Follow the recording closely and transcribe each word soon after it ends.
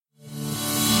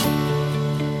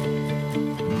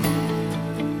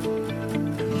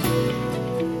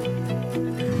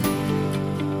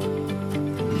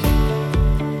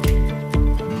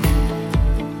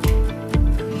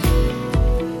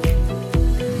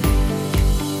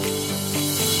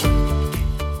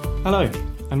Hello,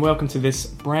 and welcome to this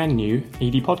brand new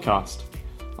ED podcast.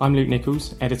 I'm Luke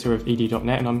Nichols, editor of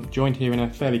ED.net, and I'm joined here in a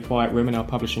fairly quiet room in our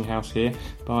publishing house here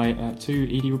by two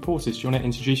ED reporters. Do you want to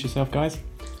introduce yourself, guys?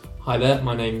 Hi there,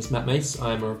 my name's Matt Mace.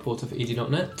 I am a reporter for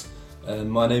ED.net.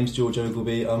 My name's George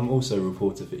Ogilvie. I'm also a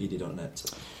reporter for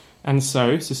ED.net. And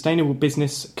so, Sustainable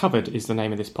Business Covered is the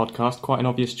name of this podcast. Quite an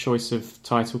obvious choice of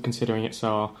title considering it's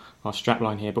our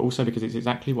strapline here, but also because it's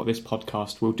exactly what this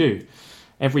podcast will do.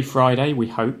 Every Friday, we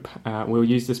hope, we'll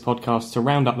use this podcast to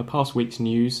round up the past week's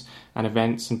news and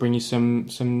events and bring you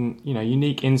some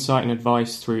unique insight and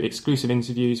advice through exclusive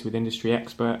interviews with industry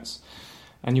experts.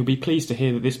 And you'll be pleased to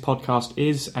hear that this podcast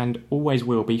is and always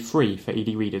will be free for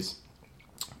ED readers.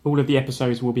 All of the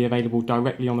episodes will be available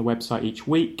directly on the website each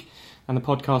week, and the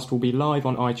podcast will be live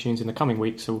on iTunes in the coming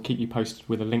weeks, so we'll keep you posted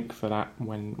with a link for that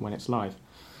when it's live.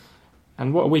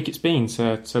 And what a week it's been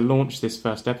to launch this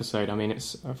first episode. I mean,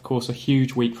 it's, of course, a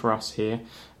huge week for us here.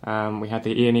 We had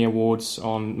the ENE Awards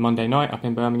on Monday night up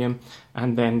in Birmingham,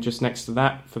 and then just next to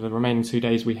that, for the remaining 2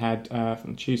 days, we had,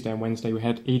 from Tuesday and Wednesday, we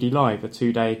had ED Live, a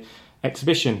 2-day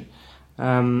exhibition.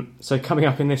 So coming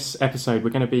up in this episode, we're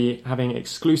going to be having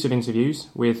exclusive interviews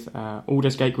with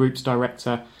Aldersgate Group's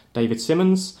director, David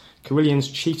Simmons, Carillion's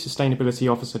Chief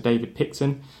Sustainability Officer, David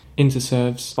Picton,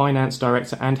 Interserve's Finance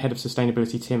Director and Head of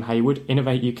Sustainability, Tim Hayward,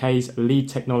 Innovate UK's Lead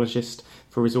Technologist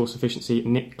for Resource Efficiency,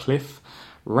 Nick Cliff,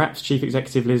 WRAP's Chief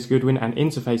Executive, Liz Goodwin, and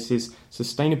Interface's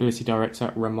Sustainability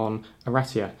Director, Ramon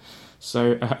Aratia.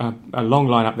 So a long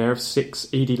lineup there of 6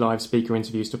 ED Live speaker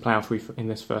interviews to plough through in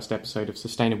this first episode of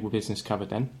Sustainable Business Covered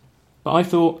then. But I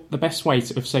thought the best way of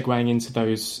segueing into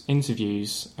those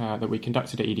interviews that we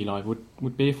conducted at ED Live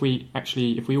would be if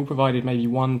we all provided maybe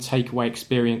one takeaway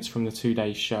experience from the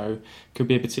 2-day show. Could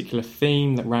be a particular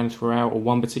theme that ran throughout, or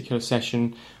one particular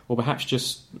session, or perhaps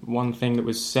just one thing that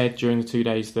was said during the 2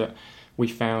 days that we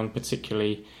found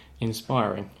particularly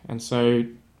inspiring. And so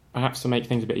perhaps to make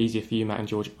things a bit easier for you, Matt and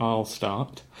George, I'll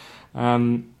start.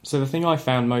 So the thing I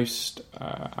found most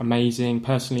amazing,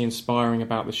 personally inspiring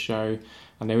about the show,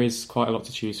 and there is quite a lot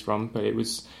to choose from, but it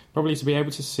was probably to be able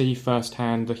to see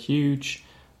firsthand the huge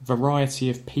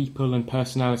variety of people and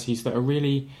personalities that are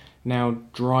really now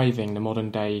driving the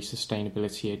modern day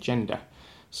sustainability agenda.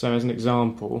 So as an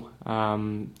example,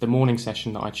 the morning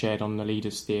session that I chaired on the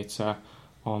Leaders Theatre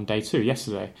on day 2,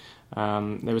 yesterday,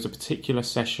 there was a particular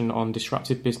session on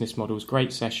disruptive business models,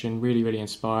 great session, really, really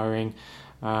inspiring.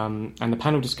 And the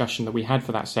panel discussion that we had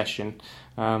for that session,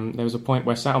 there was a point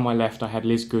where sat on my left I had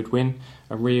Liz Goodwin,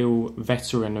 a real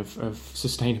veteran of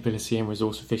sustainability and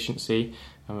resource efficiency.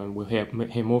 We'll hear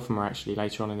more from her actually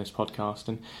later on in this podcast.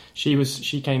 And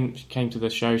she came to the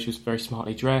show. She was very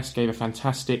smartly dressed, gave a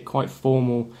fantastic, quite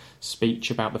formal speech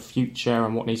about the future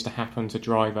and what needs to happen to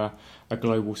drive a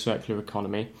global circular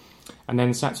economy. And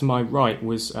then sat to my right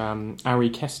was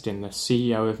Ari Kestin, the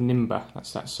CEO of Nimba.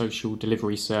 That's that social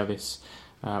delivery service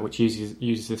which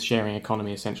uses the sharing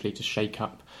economy essentially to shake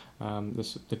up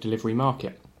the delivery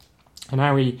market. And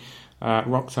Ari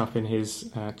rocked up in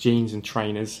his jeans and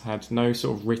trainers, had no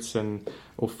sort of written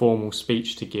or formal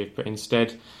speech to give, but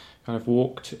instead kind of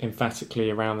walked emphatically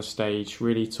around the stage,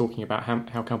 really talking about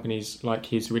how companies like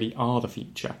his really are the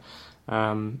future.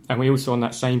 And we also on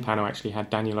that same panel actually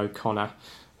had Daniel O'Connor,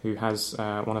 who has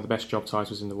one of the best job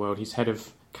titles in the world. He's head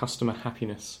of customer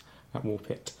happiness at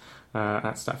Warpit.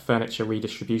 That's that furniture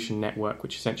redistribution network,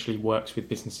 which essentially works with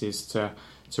businesses to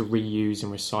reuse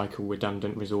and recycle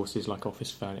redundant resources like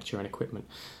office furniture and equipment.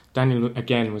 Daniel,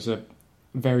 again, was a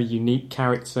very unique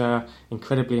character,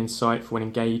 incredibly insightful and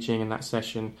engaging in that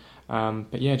session.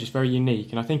 But yeah, just very unique.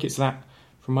 And I think it's that,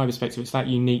 from my perspective, it's that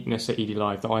uniqueness at ED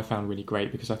Live that I found really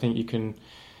great, because I think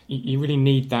you really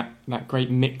need that great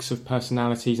mix of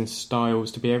personalities and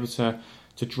styles to be able to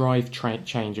drive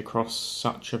change across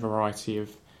such a variety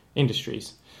of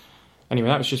industries. Anyway,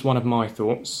 that was just one of my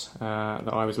thoughts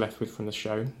that I was left with from the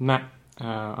show. Matt,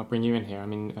 I'll bring you in here. I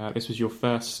mean, this was your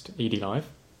first ED Live.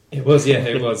 It was, yeah,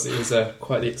 it was. It was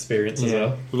quite the experience as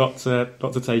well. Lot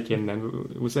to take in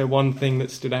then. Was there one thing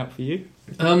that stood out for you?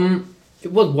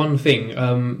 It was one thing,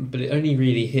 but it only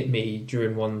really hit me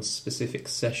during one specific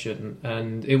session,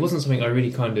 and it wasn't something I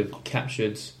really kind of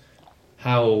captured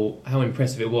how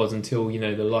impressive it was until,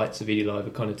 the lights of ED Live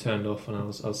had kind of turned off, and I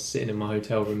was sitting in my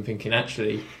hotel room thinking,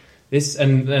 actually, this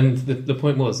and the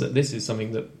point was that this is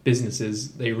something that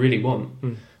businesses, they really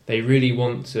want. They really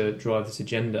want to drive this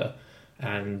agenda,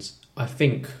 and I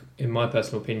think, in my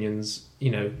personal opinions,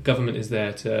 government is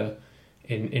there to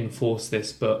enforce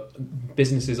this, but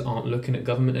businesses aren't looking at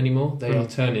government anymore. They are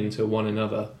turning to one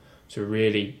another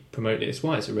really promote it. It's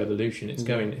why it's a revolution. It's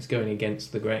going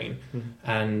against the grain.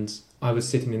 And I was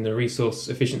sitting in the Resource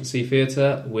Efficiency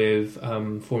Theatre with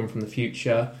Forum from the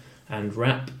Future and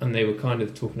RAP, and they were kind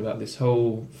of talking about this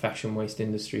whole fashion waste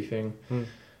industry thing.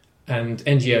 And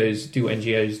NGOs do what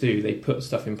NGOs do. They put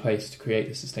stuff in place to create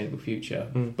a sustainable future.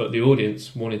 But the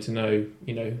audience wanted to know,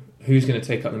 who's going to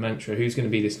take up the mantra? Who's going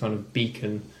to be this kind of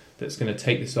beacon that's going to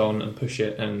take this on and push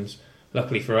it? And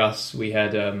luckily for us, we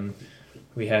had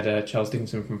Charles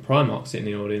Dickinson from Primark sit in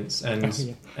the audience,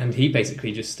 and he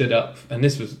basically just stood up. And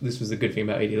this was the good thing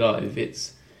about AD Live.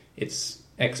 It's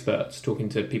experts talking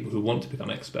to people who want to become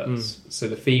experts. So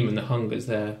the theme and the hunger's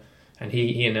there. And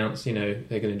he announced, they're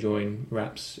going to join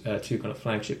RAP's two kind of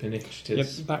flagship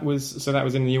initiatives. Yep, that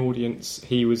was in the audience.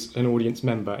 He was an audience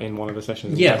member in one of the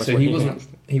sessions. Yeah, so he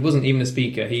wasn't even a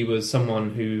speaker. He was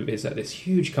someone who is at this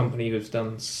huge company who's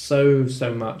done so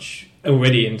much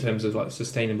already in terms of like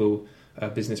sustainable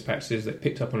business practices. That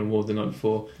picked up an award the night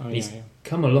before. He's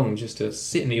come along just to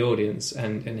sit in the audience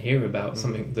and hear about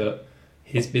something that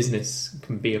his business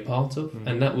can be a part of,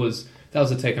 and that was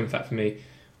a take-home fact for me.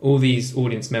 All these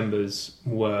audience members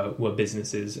were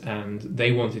businesses, and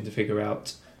they wanted to figure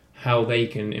out how they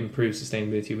can improve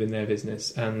sustainability within their business.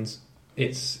 And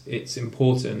it's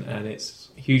important, and it's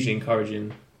hugely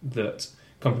encouraging that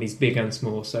companies big and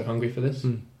small are so hungry for this.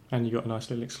 And you got a nice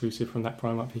little exclusive from that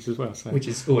Primark piece as well. So. Which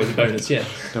is always a bonus, yeah.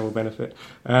 Double benefit.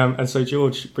 And so,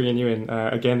 George, bringing you in,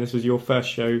 again, this was your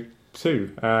first show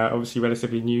too. Obviously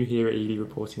relatively new here at Ely,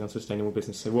 reporting on sustainable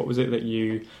business. So what was it that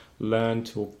you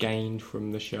learned or gained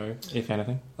from the show, if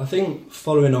anything? I think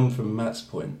following on from Matt's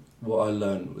point, what I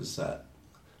learned was that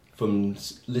from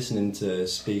listening to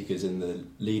speakers in the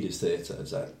Leaders Theatre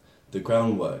is that the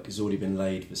groundwork has already been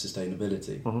laid for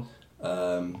sustainability.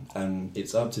 And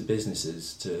it's up to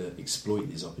businesses to exploit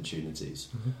these opportunities.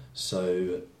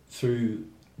 So through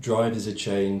drivers of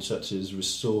change such as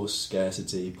resource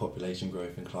scarcity, population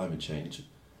growth and climate change,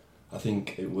 I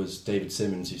think it was David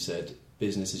Simmons who said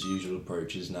business as usual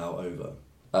approach is now over.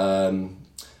 And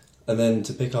then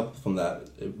to pick up from that,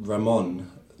 Ramon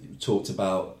talked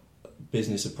about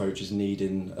business approaches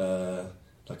needing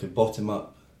like a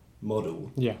bottom-up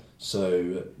model. Yeah.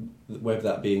 So whether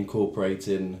that be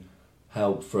incorporating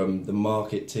help from the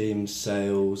market teams,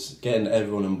 sales, getting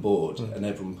everyone on board and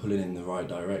everyone pulling in the right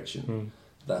direction.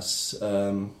 That's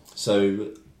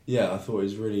so. Yeah, I thought it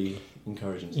was really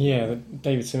encouraging. Yeah,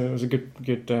 David Simmons was a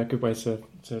good way to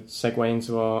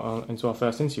segue into our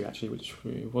first interview actually, which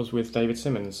was with David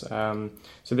Simmons.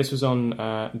 So this was on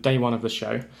day one of the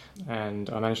show, and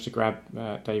I managed to grab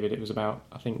David. It was about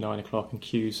I think 9 o'clock, and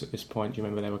queues at this point. Do you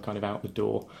remember they were kind of out the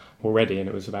door already, and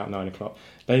it was about 9 o'clock.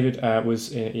 David was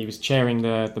chairing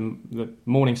the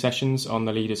morning sessions on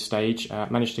the leaders stage.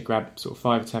 Managed to grab sort of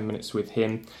 5 or 10 minutes with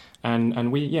him.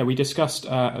 And we discussed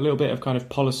a little bit of kind of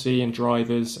policy and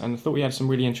drivers, and I thought we had some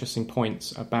really interesting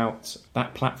points about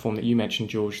that platform that you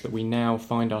mentioned, George, that we now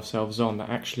find ourselves on, that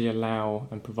actually allow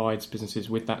and provides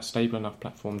businesses with that stable enough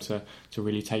platform to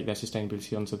really take their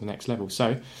sustainability onto the next level.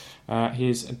 So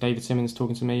here's David Simmons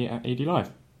talking to me at ED Live.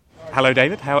 Hello,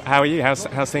 David. How are you? How's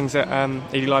things at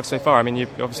ED Live so far? I mean,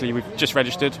 we've just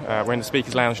registered. We're in the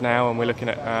speakers' lounge now, and we're looking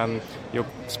at you're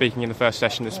speaking in the first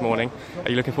session this morning. Are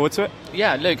you looking forward to it?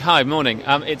 Yeah, Luke. Hi, morning.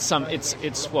 It's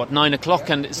 9 o'clock,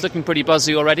 and it's looking pretty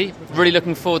buzzy already. Really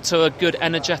looking forward to a good,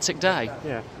 energetic day.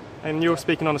 Yeah. And you're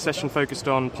speaking on a session focused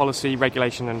on policy,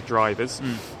 regulation and drivers.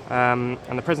 And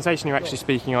the presentation you're actually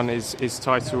speaking on is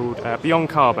titled Beyond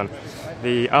Carbon,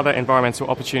 the Other Environmental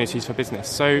Opportunities for Business.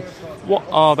 So what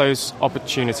are those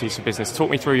opportunities for business?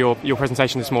 Talk me through your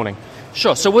presentation this morning.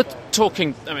 Sure. So we're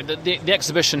talking, the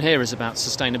exhibition here is about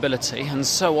sustainability, and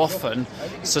so often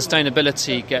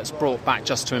sustainability gets brought back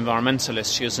just to environmental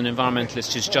issues, and environmental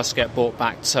issues just get brought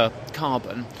back to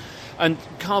carbon. And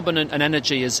carbon and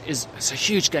energy is a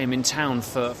huge game in town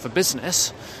for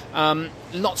business.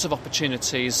 Lots of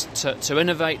opportunities to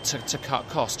innovate, to cut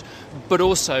cost, but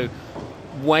also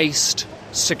waste,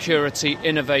 security,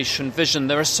 innovation, vision.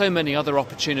 There are so many other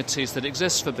opportunities that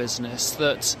exist for business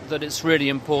that it's really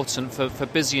important for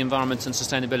busy environment and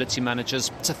sustainability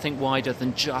managers to think wider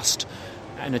than just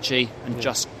energy and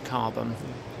just carbon.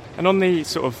 And on the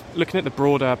sort of looking at the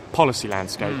broader policy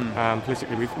landscape,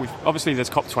 politically, we've obviously there's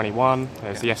COP21,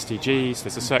 there's the SDGs,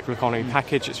 there's the circular economy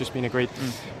package that's just been agreed.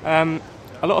 A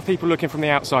lot of people looking from the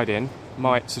outside in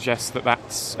might suggest that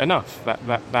that's enough,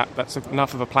 that's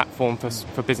enough of a platform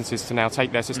for businesses to now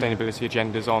take their sustainability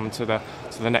agendas on to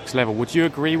the next level. Would you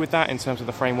agree with that in terms of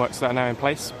the frameworks that are now in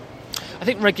place? I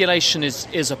think regulation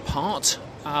is a part.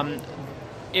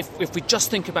 If we just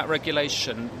think about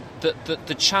regulation,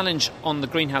 the challenge on the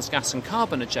greenhouse gas and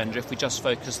carbon agenda, if we just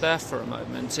focus there for a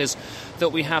moment, is that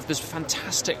we have this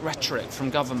fantastic rhetoric from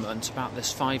government about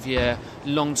this 5-year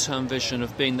long-term vision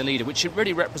of being the leader, which it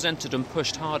really represented and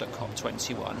pushed hard at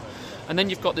COP21. And then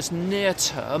you've got this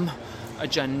near-term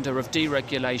agenda of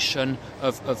deregulation,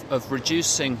 of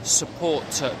reducing support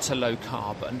to low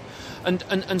carbon.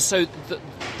 And so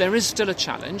there is still a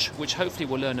challenge, which hopefully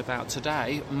we'll learn about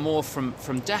today, more from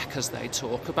DEC as they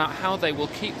talk, about how they will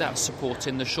keep that support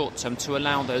in the short term to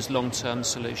allow those long-term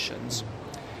solutions.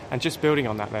 And just building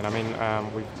on that then, I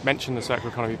mean, we've mentioned the circular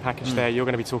economy package there. You're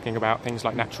going to be talking about things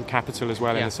like natural capital as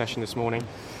well in the session this morning.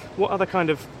 What other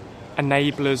kind of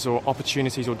enablers or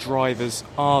opportunities or drivers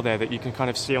are there that you can kind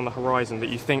of see on the horizon that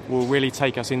you think will really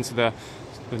take us into the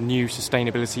new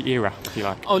sustainability era, if you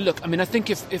like? Oh, look, I mean, I think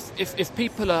if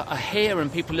people are here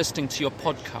and people listening to your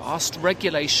podcast,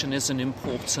 regulation is an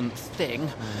important thing,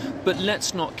 but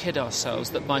let's not kid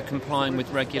ourselves that by complying with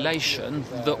regulation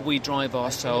that we drive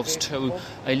ourselves to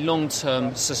a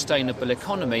long-term sustainable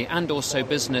economy and also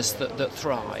business that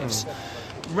thrives.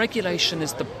 Regulation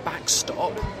is the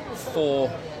backstop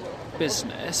for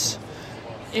business.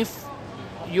 If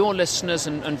your listeners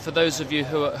and for those of you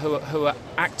who are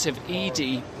active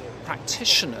ED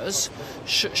practitioners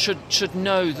should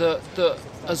know that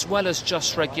as well as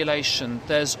just regulation,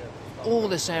 there's all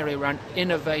this area around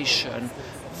innovation,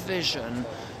 vision,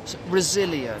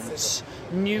 resilience,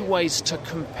 new ways to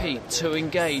compete, to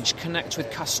engage, connect with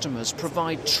customers,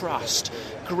 provide trust,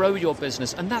 grow your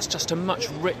business, and that's just a much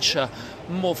richer,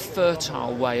 more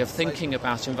fertile way of thinking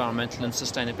about environmental and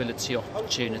sustainability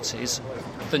opportunities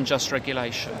than just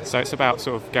regulation. So it's about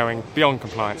sort of going beyond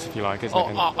compliance, if you like, isn't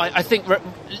it? I think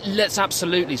let's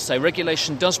absolutely say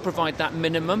regulation does provide that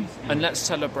minimum, and let's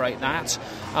celebrate that.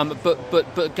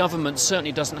 But government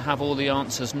certainly doesn't have all the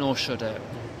answers, nor should it.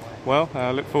 Well,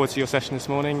 look forward to your session this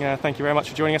morning. Thank you very much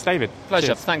for joining us, David. Pleasure.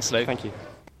 Cheers. Thanks, Luke. Thank you.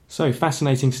 So,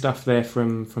 fascinating stuff there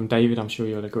from David, I'm sure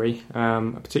you'll agree.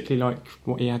 I particularly like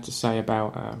what he had to say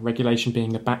about regulation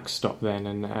being the backstop then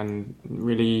and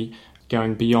really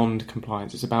going beyond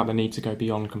compliance. It's about the need to go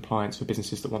beyond compliance for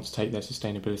businesses that want to take their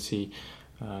sustainability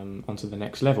onto the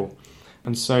next level.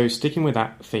 And so, sticking with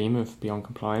that theme of beyond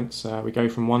compliance, we go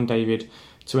from one David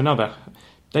to another.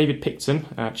 David Picton,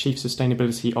 Chief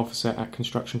Sustainability Officer at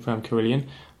construction firm Carillion.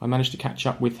 I managed to catch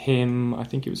up with him, I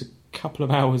think it was a couple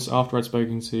of hours after I'd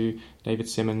spoken to David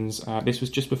Simmons. This was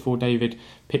just before David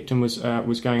Picton was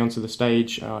going onto the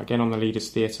stage, again on the Leaders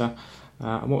Theatre.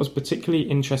 And what was particularly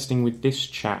interesting with this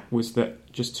chat was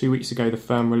that just 2 weeks ago the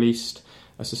firm released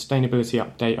a sustainability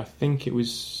update. I think it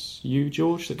was you,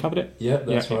 George, that covered it? Yeah,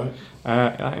 that's right.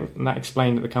 And that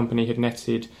explained that the company had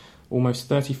netted almost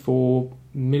 £34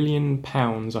 million,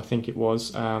 I think it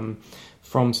was,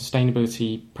 from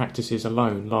sustainability practices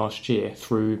alone last year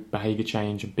through behaviour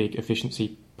change and big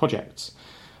efficiency projects.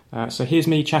 So here's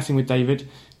me chatting with David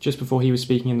just before he was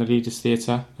speaking in the Leaders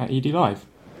Theatre at ED Live.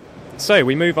 So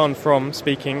we move on from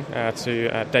speaking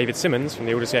to David Simmons from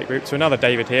the Aldersgate Group to another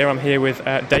David here. I'm here with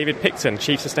David Picton,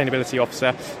 Chief Sustainability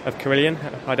Officer of Carillion.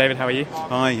 Hi David, how are you?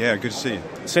 Hi, yeah, good to see you.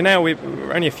 So now we're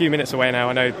only a few minutes away now,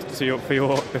 I know,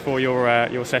 before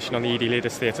your session on the ED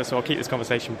Leaders Theatre, so I'll keep this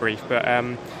conversation brief. But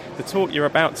the talk you're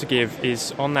about to give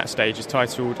is on that stage is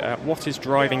titled What is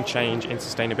Driving Change in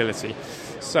Sustainability?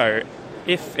 So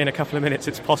if in a couple of minutes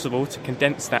it's possible to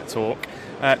condense that talk,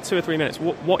 2 or 3 minutes,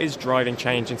 what is driving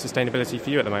change in sustainability for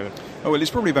you at the moment? Oh, well,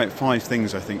 it's probably about 5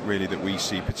 things, I think, really, that we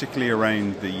see, particularly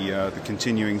around the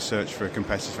continuing search for a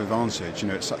competitive advantage. You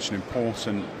know, it's such an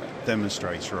important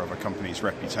demonstrator of a company's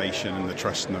reputation and the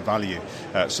trust and the value.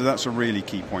 So that's a really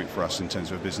key point for us in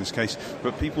terms of a business case.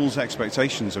 But people's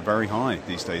expectations are very high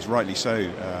these days, rightly so.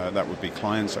 That would be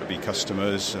clients, that would be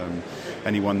customers,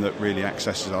 anyone that really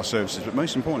accesses our services. But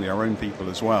most importantly, our own people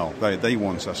as well. They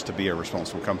want us to be a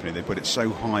responsible company. They put it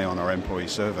so high on our employee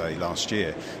survey last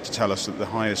year to tell us that the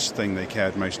highest thing they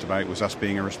cared most about was us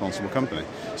being a responsible company.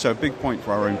 So a big point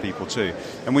for our own people too.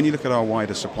 And when you look at our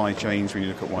wider supply chains, when you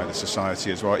look at wider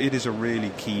society as well, it is a really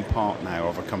key part now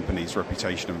of a company's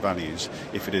reputation and values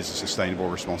if it is a sustainable,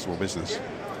 responsible business.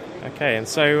 Okay, and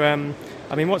so,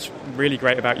 I mean, what's really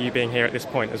great about you being here at this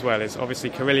point as well is obviously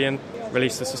Carillion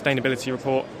released a sustainability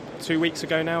report 2 weeks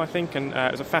ago now, I think, and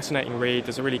it was a fascinating read.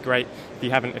 There's a really great, if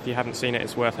you haven't seen it,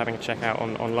 it's worth having a check out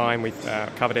online. We've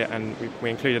covered it, and we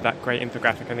included that great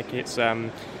infographic. I think it's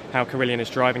how Carillion is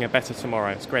driving a better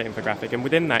tomorrow. It's a great infographic, and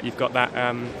within that you've got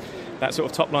that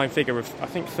sort of top-line figure of, I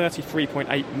think,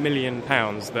 £33.8 million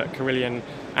that Carillion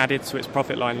added to its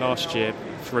profit line last year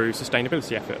through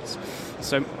sustainability efforts.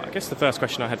 So I guess the first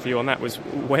question I had for you on that was,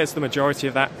 where's the majority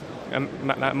of that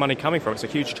that money coming from? It's a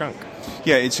huge chunk.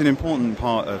 Yeah, it's an important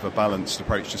part of a balanced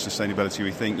approach to sustainability.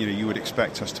 We think, you would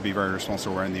expect us to be very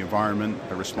responsible around the environment,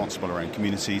 responsible around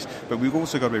communities, but we've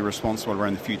also got to be responsible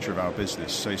around the future of our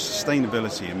business. So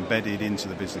sustainability embedded into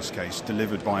the business case,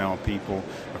 delivered by our people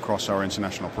across our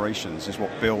international operations, is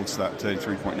what builds that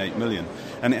 33.8 million.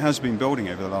 And it has been building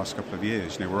over the last couple of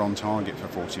years. We're on target for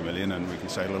 40 million, and we can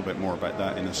say a little bit more about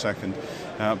that in a second.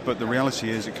 But the reality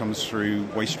is it comes through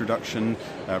waste reduction,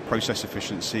 process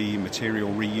efficiency, material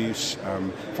reuse,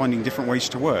 finding different ways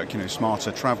to work,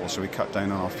 smarter travel, so we cut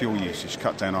down on our fuel usage,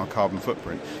 cut down our carbon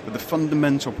footprint. But the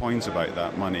fundamental point about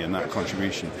that money and that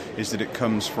contribution is that it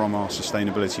comes from our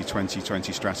Sustainability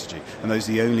 2020 strategy, and those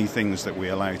are the only things that we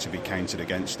allow to be counted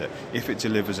against it. If it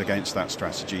delivers against that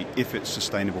strategy, if it's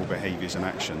sustainable behaviours and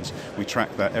actions, we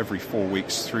track that every 4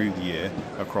 weeks through the year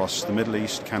across the Middle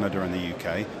East, Canada and the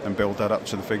UK, and build that up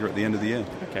to the figure at the end of the year.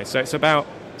 Okay, so it's about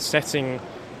setting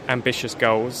ambitious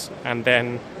goals and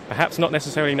then perhaps not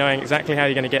necessarily knowing exactly how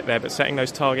you're going to get there, but setting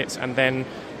those targets and then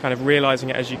kind of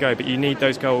realising it as you go. But you need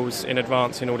those goals in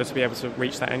advance in order to be able to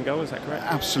reach that end goal, is that correct?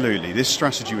 Absolutely. This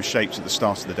strategy was shaped at the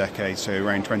start of the decade, so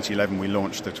around 2011 we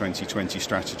launched the 2020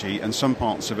 strategy, and some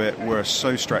parts of it were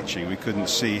so stretching we couldn't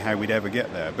see how we'd ever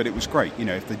get there. But it was great.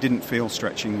 If they didn't feel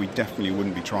stretching, we definitely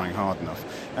wouldn't be trying hard enough.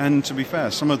 And to be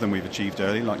fair, some of them we've achieved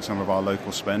early, like some of our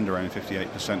local spend, around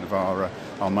 58% of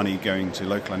our money going to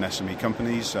local and SME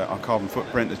companies, our carbon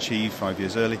footprint achieved 5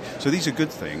 years early. So these are good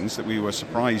things that we were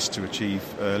surprised to achieve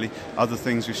early. Other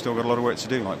things we've still got a lot of work to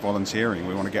do, like volunteering.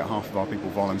 We want to get half of our people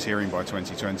volunteering by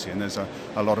 2020, and there's a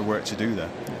lot of work to do there.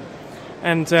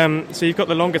 And so you've got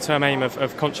the longer term aim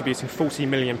of contributing £40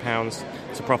 million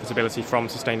to profitability from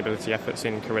sustainability efforts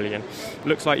in Carillion.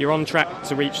 Looks like you're on track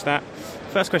to reach that.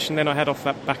 First question then I had off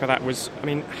the back of that was,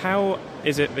 how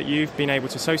is it that you've been able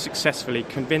to so successfully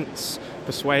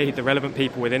persuade the relevant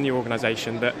people within the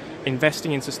organisation that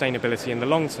investing in sustainability in the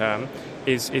long term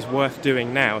is worth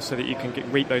doing now so that you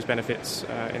can reap those benefits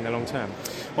in the long term?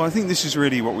 Well, I think this is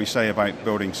really what we say about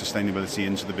building sustainability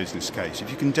into the business case. If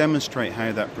you can demonstrate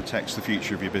how that protects the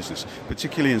future of your business,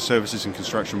 particularly in services and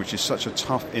construction, which is such a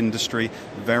tough industry,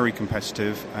 very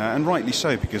competitive, and rightly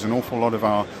so, because an awful lot of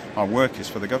our work is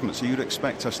for the government. So you'd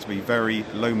expect us to be very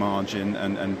low margin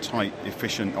and tight,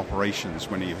 efficient operations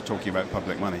when you're talking about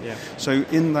public money. Yeah. So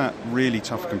in that really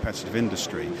tough competitive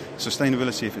industry,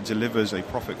 sustainability, if it delivers a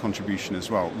profit contribution as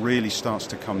well, really starts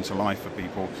to come to life for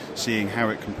people, seeing how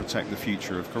it can protect the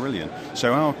future of Carillion.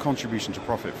 So our contribution to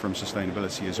profit from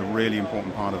sustainability is a really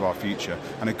important part of our future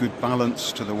and a good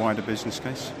balance to the wider business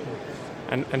case.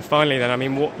 And finally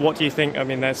then, what do you think?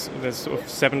 There's sort of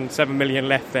 7 million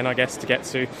left then, I guess, to get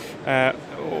to.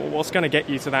 What's going to get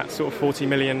you to that sort of 40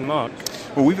 million mark?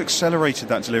 Well, we've accelerated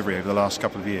that delivery over the last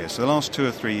couple of years. So the last 2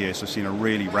 or 3 years have seen a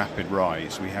really rapid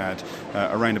rise. We had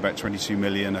around about 22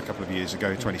 million a couple of years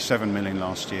ago, 27 million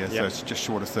last year, Yep. just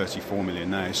short of 34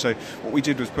 million now. So what we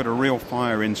did was put a real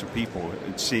fire into people,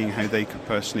 seeing how they could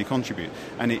personally contribute.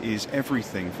 And it is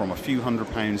everything from a few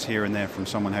 £100 here and there from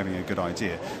someone having a good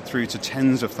idea, through to tens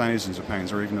of thousands of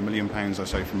pounds or even £1 million or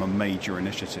so from a major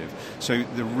initiative. So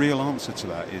the real answer to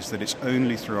that is that it's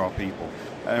only through our people,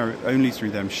 only through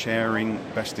them sharing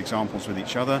best examples with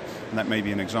each other, and that may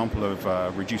be an example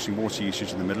of reducing water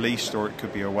usage in the Middle East, or it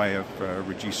could be a way of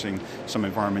reducing some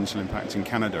environmental impact in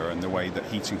Canada and the way that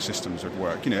heating systems would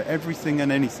work. Everything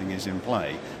and anything is in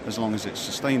play as long as it's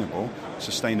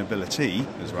sustainability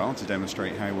as well, to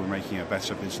demonstrate how we're making a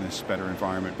better business, better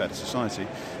environment, better society,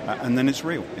 and then it's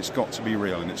real. It's got to be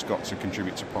real, and it's got to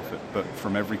contribute to profit, but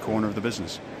from every corner of the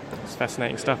business. It's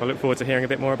fascinating stuff. I look forward to hearing a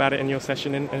bit more about it in your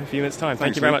session in a few minutes' time.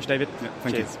 Thanks, Thank you very Luke. much, David. Yeah,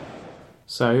 thank Cheers. you.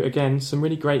 So again, some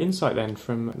really great insight then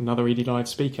from another ED Live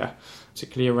speaker,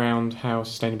 particularly around how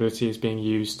sustainability is being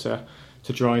used to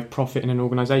drive profit in an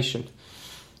organisation.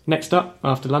 Next up,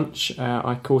 after lunch,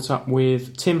 I caught up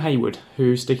with Tim Hayward,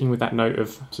 who, sticking with that note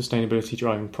of sustainability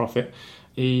driving profit,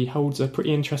 he holds a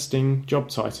pretty interesting job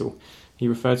title. He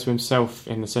referred to himself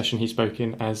in the session he spoke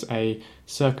in as a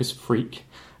circus freak.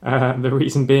 The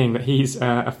reason being that he's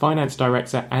a finance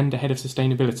director and a head of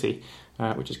sustainability,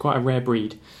 which is quite a rare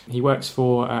breed. He works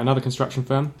for another construction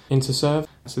firm, Interserve.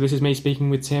 So this is me speaking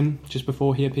with Tim just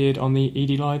before he appeared on the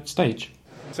ED Live stage.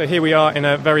 So here we are in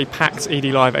a very packed ED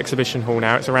Live exhibition hall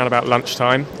now. It's around about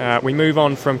lunchtime. We move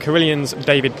on from Carillion's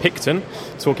David Picton,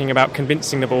 talking about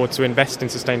convincing the board to invest in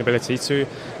sustainability, to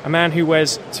a man who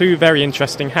wears two very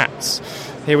interesting hats.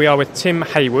 Here we are with Tim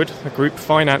Hayward, a Group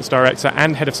Finance Director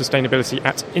and Head of Sustainability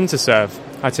at Interserve.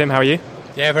 Hi Tim, how are you?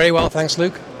 Yeah, very well, thanks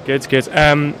Luke. Good.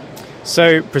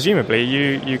 So presumably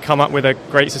you come up with a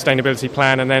great sustainability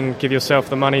plan and then give yourself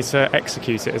the money to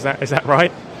execute it. Is that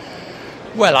right?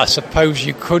 Well, I suppose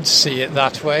you could see it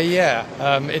that way, yeah.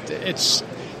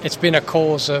 It's been a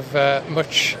cause of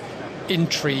much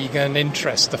intrigue and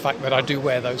interest, the fact that I do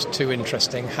wear those two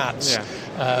interesting hats.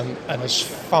 Yeah. And as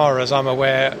far as I'm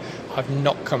aware, I've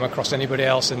not come across anybody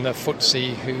else in the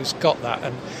FTSE who's got that.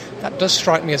 And that does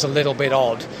strike me as a little bit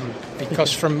odd,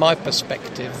 because from my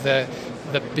perspective, the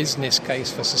business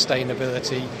case for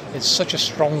sustainability is such a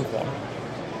strong one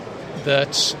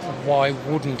that why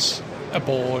wouldn't a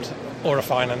board or a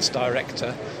finance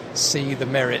director see the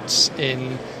merits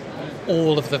in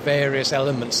all of the various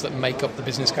elements that make up the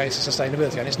business case of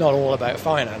sustainability? And it's not all about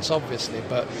finance, obviously,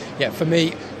 but yeah, for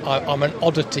me, I'm an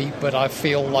oddity, but I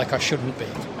feel like I shouldn't be.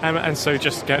 And so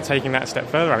just taking that a step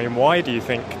further, I mean, why do you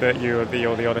think that you're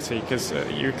the oddity? Because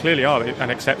you clearly are an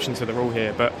exception to the rule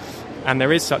here, and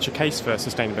there is such a case for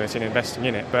sustainability and investing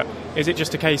in it, but is it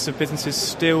just a case of businesses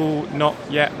still not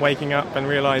yet waking up and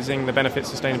realising the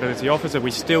benefits sustainability offers? Are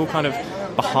we still kind of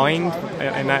behind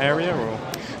in that area, or...?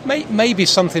 Maybe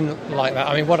something like that.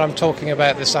 I mean, what I'm talking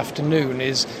about this afternoon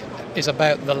is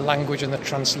about the language and the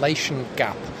translation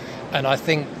gap. And I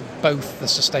think both the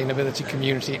sustainability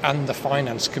community and the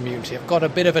finance community have got a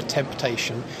bit of a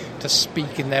temptation to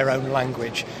speak in their own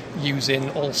language, using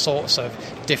all sorts of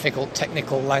difficult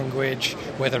technical language,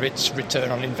 whether it's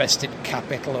return on invested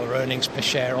capital or earnings per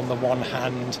share on the one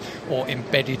hand, or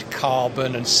embedded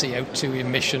carbon and CO2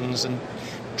 emissions and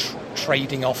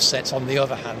trading offsets on the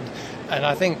other hand. And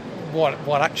I think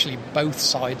what actually both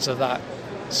sides of that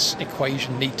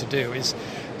equation need to do is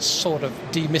sort of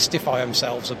demystify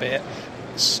themselves a bit,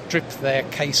 strip their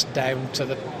case down to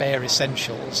the bare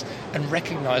essentials, and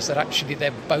recognise that actually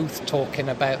they're both talking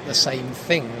about the same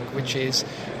thing, which is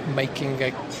making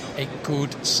a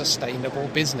good, sustainable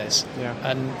business. Yeah.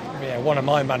 And one of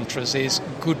my mantras is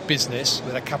good business,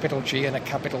 with a capital G and a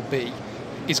capital B,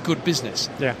 is good business.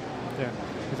 Yeah.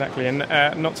 Exactly, and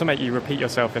not to make you repeat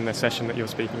yourself in the session that you're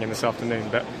speaking in this afternoon,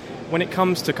 but when it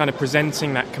comes to kind of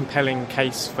presenting that compelling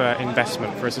case for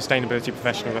investment for a sustainability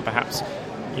professional that perhaps,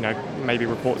 maybe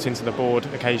reports into the board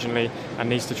occasionally and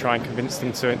needs to try and convince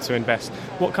them to invest,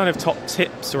 what kind of top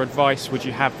tips or advice would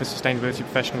you have for sustainability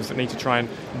professionals that need to try and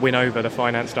win over the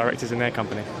finance directors in their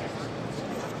company?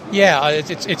 Yeah,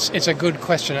 it's a good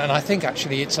question, and I think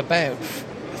actually it's about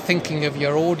thinking of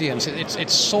your audience.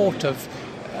 It's sort of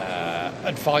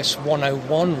advice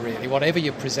 101, really. Whatever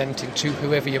you're presenting to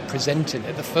whoever you're presenting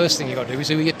it, the first thing you've got to do is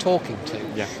who you're talking to.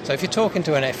 Yeah. So if you're talking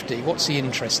to an FD, what's he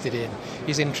interested in?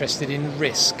 He's interested in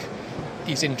risk.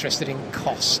 He's interested in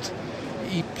cost.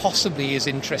 He possibly is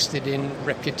interested in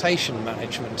reputation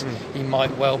management. He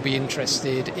might well be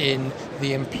interested in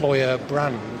the employer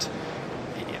brand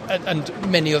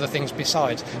and many other things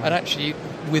besides. And actually,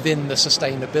 within the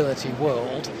sustainability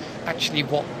world, actually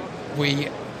what we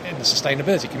in the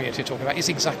sustainability community are talking about is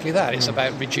exactly that. It's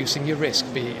about reducing your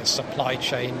risk, be it a supply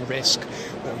chain risk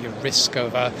or your risk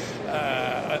of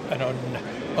an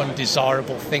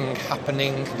undesirable thing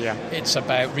happening. Yeah. It's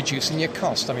about reducing your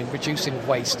cost. I mean, reducing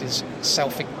waste is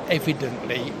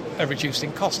self-evidently a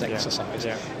reducing cost exercise.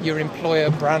 Yeah. Your employer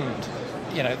brand,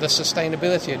 the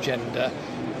sustainability agenda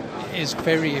is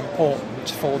very important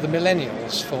for the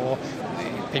millennials, for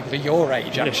people of your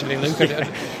age, actually, Luke.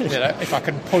 If I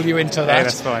can pull you into that. Yeah,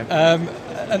 that's fine.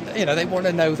 And they want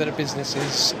to know that a business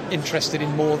is interested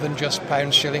in more than just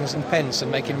pounds, shillings and pence and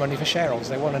making money for shareholders.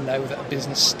 They want to know that a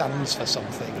business stands for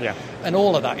something. Yeah. And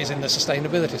all of that is in the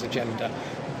sustainability agenda.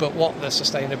 But what the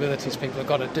sustainability people have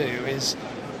got to do is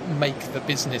make the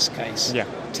business case. Yeah.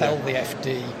 Tell the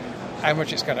FD how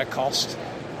much it's going to cost,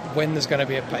 when there's going to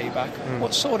be a payback,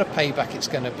 what sort of payback it's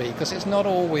going to be, because it's not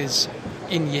always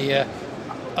in year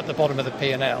at the bottom of the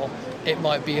P&L. It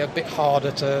might be a bit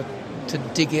harder to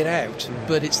dig it out,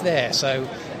 but it's there, so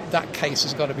that case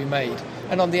has got to be made.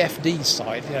 And on the FD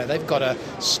side, they've got to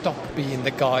stop being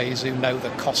the guys who know the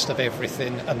cost of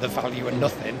everything and the value of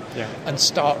nothing, and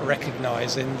start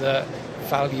recognising that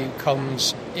value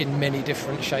comes in many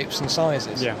different shapes and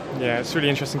sizes. Yeah, it's a really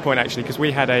interesting point, actually, because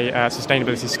we had a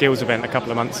sustainability skills event a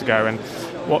couple of months ago, and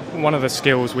one of the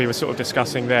skills we were sort of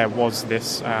discussing there was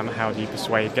this, how do you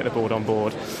get the board on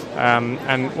board?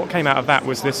 And what came out of that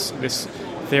was this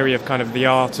theory of kind of the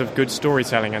art of good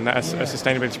storytelling, and that a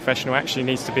sustainability professional actually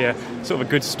needs to be a sort of a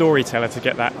good storyteller to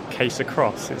get that case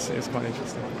across. It's quite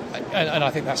interesting. And I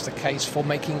think that's the case for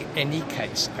making any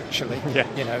case, actually.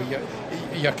 Yeah.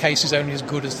 Your case is only as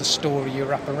good as the story you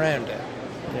wrap around it.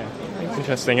 Yeah, it's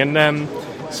interesting. And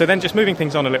So then just moving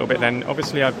things on a little bit then,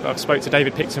 obviously I've spoke to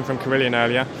David Picton from Carillion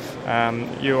earlier.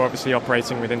 You're obviously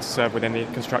operating with Interserve within the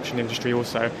construction industry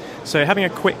also. So having a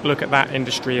quick look at that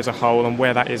industry as a whole and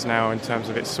where that is now in terms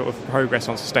of its sort of progress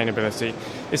on sustainability,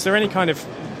 is there any kind of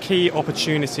key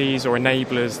opportunities or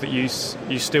enablers that you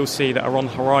still see that are on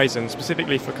the horizon,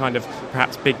 specifically for kind of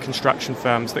perhaps big construction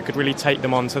firms that could really take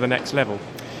them on to the next level?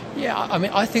 Yeah, I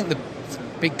mean, I think the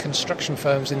big construction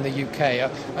firms in the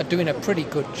UK are doing a pretty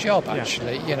good job,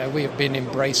 actually. Yeah. You know, we have been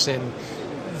embracing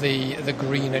the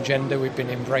green agenda, we've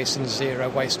been embracing zero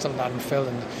waste to landfill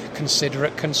and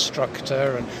considerate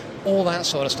constructor and all that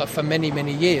sort of stuff for many,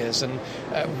 many years. And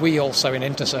we also in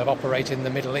Interserve operate in the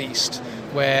Middle East,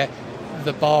 where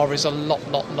the bar is a lot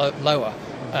lower.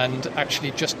 And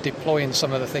actually just deploying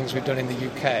some of the things we've done in the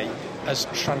UK has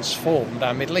transformed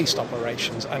our Middle East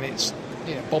operations. And it's,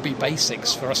 you know, Bobby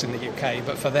basics for us in the UK,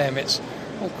 but for them it's,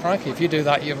 oh crikey, if you do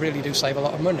that you really do save a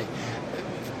lot of money.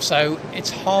 So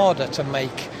it's harder to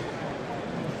make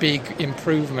big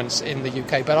improvements in the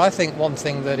UK. But I think one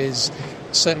thing that is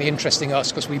certainly interesting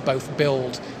us, because we both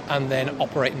build and then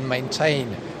operate and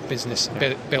maintain business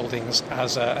buildings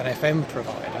as an FM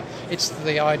provider, it's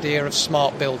the idea of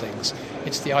smart buildings.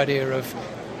 It's the idea of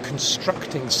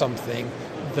constructing something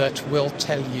that will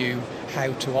tell you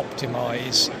how to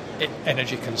optimise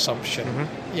energy consumption.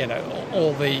 Mm-hmm. You know,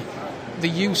 all the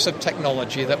use of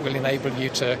technology that will enable you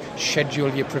to schedule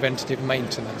your preventative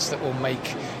maintenance, that will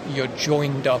make your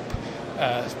joined up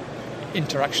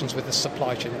interactions with the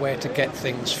supply chain, where to get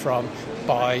things from,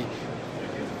 by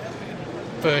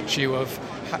virtue of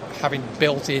having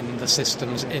built in the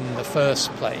systems in the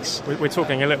first place. We're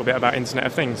talking a little bit about Internet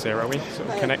of Things here, are we? Sort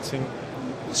of connecting...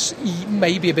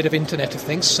 Maybe a bit of Internet of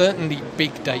Things, certainly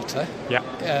big data.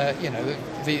 Yeah. You know,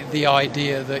 the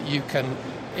idea that you can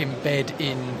embed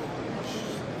in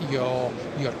your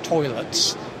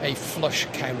toilets a flush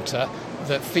counter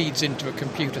that feeds into a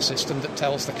computer system that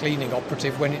tells the cleaning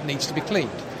operative when it needs to be cleaned.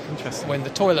 Interesting. When the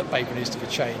toilet paper needs to be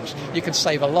changed. You can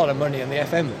save a lot of money on the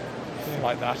FM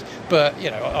like that. But,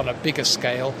 you know, on a bigger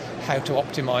scale, how to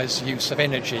optimise use of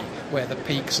energy, where the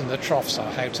peaks and the troughs are,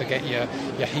 how to get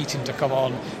your heating to come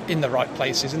on in the right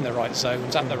places, in the right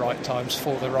zones, at the right times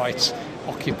for the right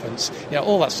occupants. You know,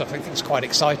 all that stuff I think is quite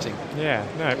exciting. Yeah,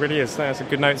 no, it really is. That's a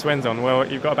good note to end on. Well,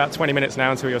 you've got about 20 minutes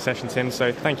now until your session, Tim,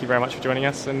 so thank you very much for joining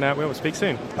us, and we'll speak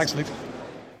soon. Thanks, Luke.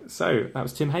 So, that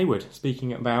was Tim Hayward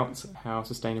speaking about how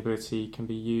sustainability can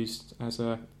be used as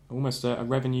almost a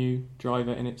revenue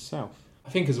driver in itself. I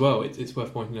think as well, it's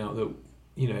worth pointing out that,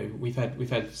 you know, we've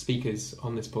had speakers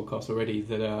on this podcast already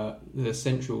that are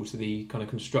central to the kind of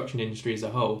construction industry as a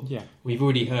whole. Yeah, we've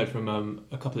already heard from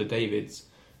a couple of Davids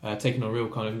taking on a real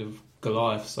kind of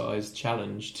Goliath-sized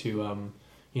challenge to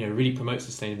you know, really promote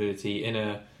sustainability in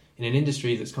an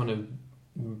industry that's kind of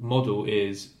model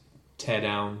is tear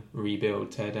down,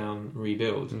 rebuild,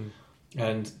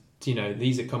 and you know,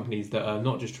 these are companies that are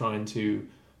not just trying to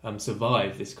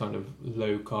survive this kind of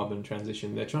low carbon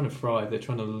transition. They're trying to thrive. They're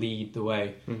trying to lead the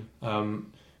way.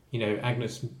 You know,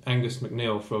 Angus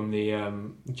MacNeil from the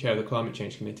chair of the Climate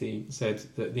Change Committee said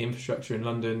that the infrastructure in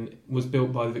London was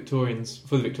built by the Victorians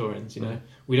for the Victorians. You know,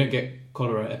 we don't get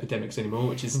cholera epidemics anymore,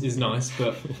 which is nice,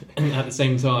 but at the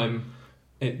same time,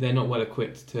 they're not well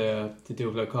equipped to deal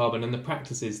with low carbon, and the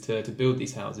practices to build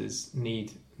these houses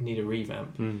need a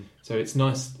revamp. So it's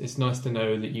nice to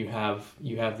know that you have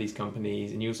these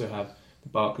companies, and you also have the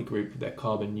Berkeley Group with their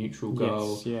carbon neutral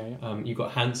goal. Yes, yeah. You've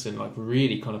got Hanson, like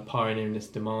really kind of pioneering this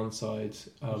demand side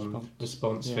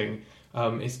response thing.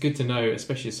 It's good to know,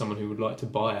 especially as someone who would like to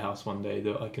buy a house one day,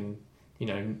 that I can, you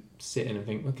know, sit in and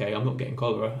think, okay, I'm not getting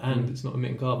cholera and it's not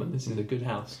emitting carbon. This is a good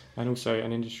house. And also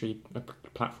an industry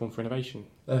platform for innovation.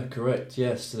 Correct,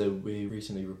 yes. So we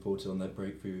recently reported on that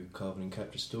breakthrough carbon and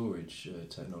capture storage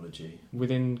technology.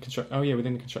 Within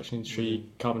the construction industry,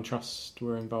 Carbon Trust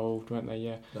were involved, weren't they?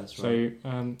 Yeah. That's right.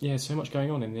 So, so much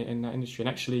going on in that industry. And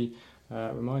actually,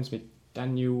 reminds me,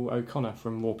 Daniel O'Connor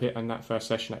from Warpit in that first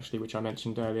session, actually, which I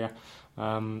mentioned earlier,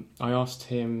 I asked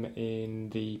him in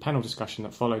the panel discussion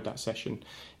that followed that session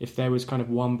if there was kind of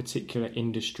one particular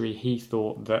industry he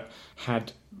thought that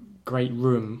had great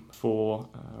room for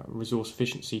resource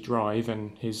efficiency drive,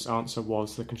 and his answer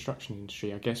was the construction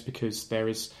industry, I guess, because there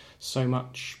is so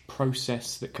much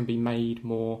process that can be made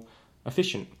more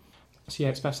efficient. So yeah,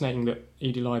 it's fascinating that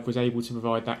ED Live was able to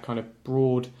provide that kind of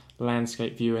broad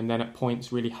landscape view and then at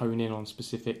points really hone in on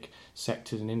specific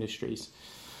sectors and industries.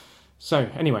 So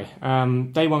anyway,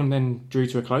 day one then drew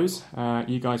to a close.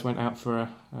 You guys went out for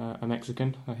a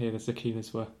Mexican. I hear the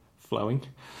tequilas were flowing.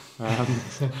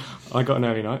 I got an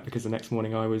early night because the next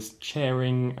morning I was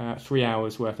chairing 3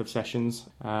 hours worth of sessions,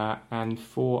 and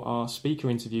for our speaker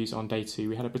interviews on day 2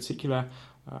 we had a particular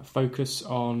focus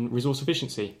on resource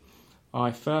efficiency.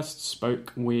 I first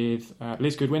spoke with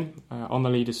Liz Goodwin on the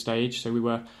leader stage, so we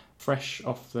were fresh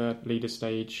off the leader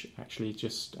stage. Actually,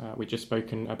 we'd just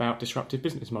spoken about disruptive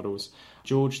business models.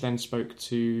 George then spoke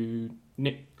to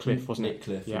Nick Cliff, wasn't it? Nick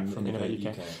Cliff, yeah, from Innovate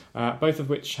UK. Both of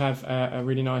which have a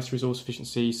really nice resource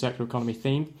efficiency, circular economy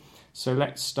theme. So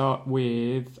let's start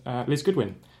with Liz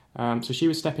Goodwin. So she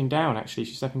was stepping down, actually.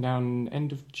 She's stepping down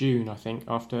end of June, I think,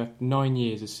 after 9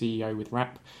 years as CEO with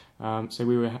WRAP. So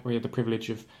we had the privilege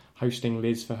of hosting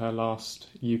Liz for her last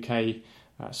UK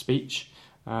speech.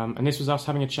 And this was us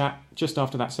having a chat just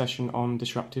after that session on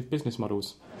disruptive business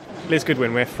models. Liz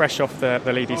Goodwin, we're fresh off the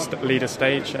leader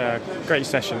stage. Great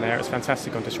session there. It was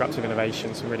fantastic on disruptive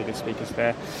innovation. Some really good speakers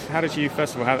there. How did you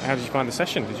find the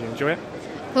session? Did you enjoy it?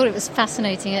 I thought it was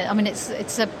fascinating. I mean,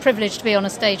 it's a privilege to be on a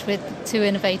stage with 2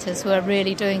 innovators who are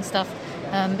really doing stuff,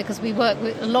 because we work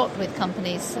a lot with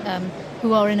companies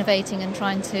who are innovating and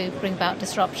trying to bring about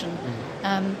disruption.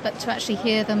 But to actually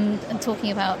hear them and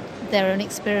talking about their own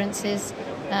experiences,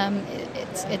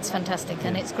 it's fantastic,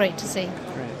 and it's great to see.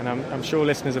 Great. And I'm sure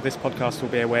listeners of this podcast will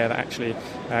be aware that actually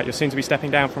you're soon to be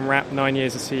stepping down from WRAP, 9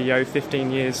 years as CEO,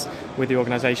 15 years with the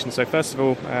organisation. So first of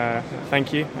all,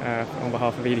 thank you on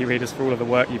behalf of ED Readers for all of the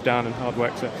work you've done and hard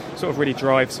work to sort of really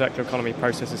drive circular economy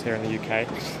processes here in the UK.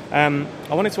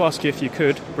 I wanted to ask you, if you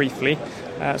could, briefly,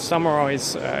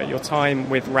 summarise your time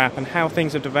with WRAP and how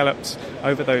things have developed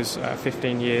over those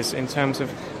 15 years in terms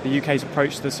of the UK's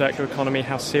approach to the circular economy,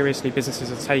 how seriously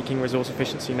businesses are taking resource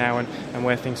efficiency now, and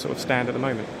where things sort of stand at the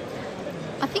moment.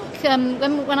 I think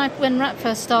when WRAP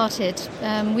first started,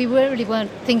 we really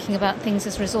weren't thinking about things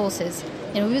as resources.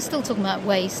 We were still talking about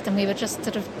waste, and we were just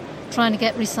sort of trying to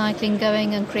get recycling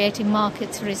going and creating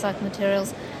markets for recycled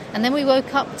materials. And then we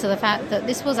woke up to the fact that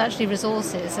this was actually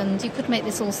resources, and you could make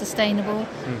this all sustainable.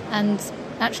 And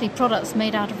actually, products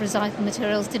made out of recycled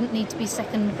materials didn't need to be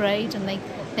second grade, and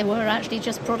they were actually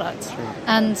just products.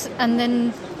 And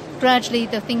then gradually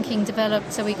the thinking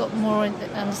developed, so we got more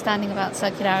understanding about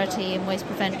circularity and waste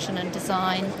prevention and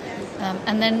design,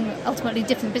 and then ultimately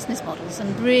different business models,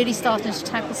 and really starting to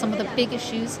tackle some of the big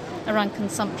issues around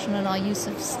consumption and our use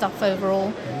of stuff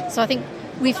overall. So I think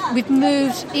we've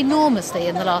moved enormously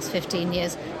in the last 15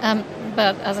 years.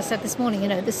 But as I said this morning,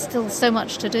 there's still so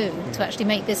much to do to actually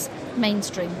make this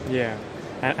mainstream. Yeah.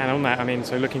 And on that, I mean,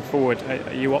 so looking forward,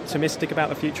 are you optimistic about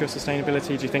the future of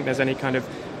sustainability? Do you think there's any kind of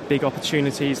big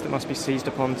opportunities that must be seized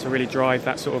upon to really drive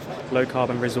that sort of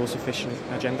low-carbon, resource-efficient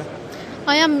agenda?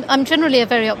 I'm generally a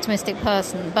very optimistic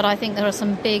person, but I think there are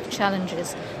some big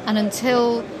challenges. And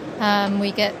until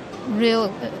we get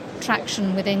real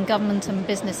traction within government and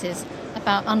businesses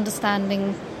about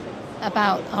understanding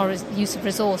about our use of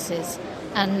resources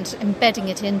and embedding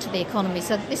it into the economy.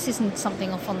 So this isn't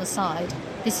something off on the side.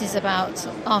 This is about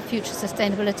our future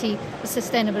sustainability, the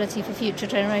sustainability for future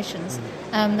generations.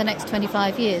 The next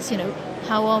 25 years,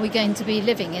 how are we going to be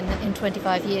living in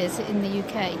 25 years in the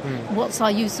UK? What's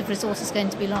our use of resources going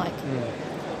to be like?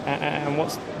 And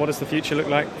what does the future look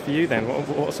like for you then?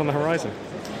 What's on the horizon?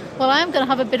 Well, I am going to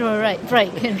have a bit of a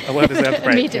break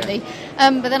immediately.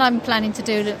 Yeah. But then I'm planning to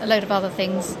do a load of other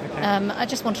things. Okay. I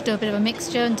just want to do a bit of a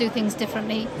mixture and do things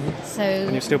differently. So.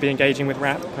 And you'll still be engaging with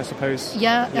WRAP, I suppose?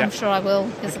 Yeah, I'm sure I will,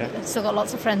 because I've still got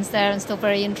lots of friends there and still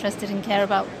very interested and care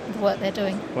about the work they're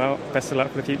doing. Well, best of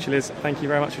luck for the future, Liz. Thank you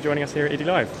very much for joining us here at ED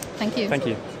Live. Thank you. Thank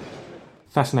you.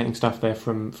 Fascinating stuff there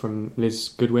from Liz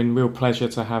Goodwin. Real pleasure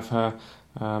to have her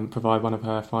provide one of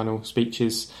her final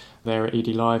speeches there at ED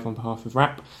Live on behalf of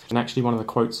WRAP. And actually one of the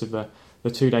quotes of the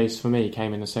 2 days for me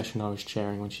came in the session I was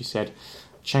chairing when she said,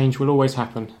 "Change will always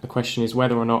happen. The question is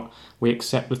whether or not we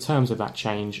accept the terms of that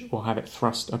change or have it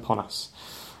thrust upon us."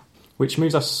 Which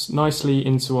moves us nicely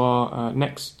into our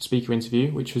next speaker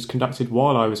interview, which was conducted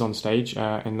while I was on stage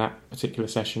in that particular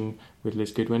session with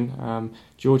Liz Goodwin.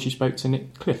 George, you spoke to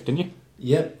Nick Cliff, didn't you?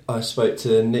 Yep, I spoke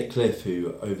to Nick Cliff,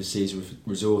 who oversees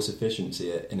resource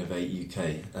efficiency at Innovate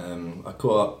UK. I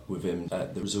caught up with him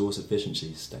at the resource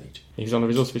efficiency stage. He was on the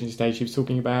resource efficiency stage. He was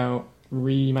talking about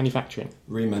remanufacturing.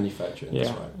 Remanufacturing, yeah.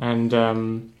 That's right.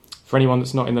 And for anyone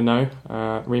that's not in the know,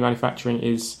 remanufacturing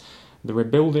is the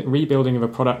rebuilding of a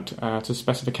product to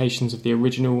specifications of the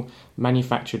original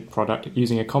manufactured product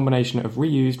using a combination of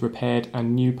reused, repaired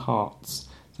and new parts.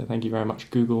 So thank you very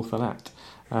much, Google, for that.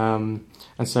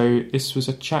 And so this was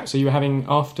a chat. So you were having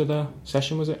after the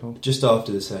session, was it? Or? Just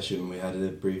after the session, we had a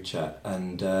brief chat.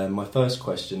 And my first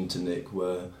question to Nick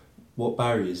were, what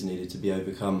barriers needed to be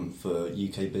overcome for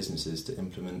UK businesses to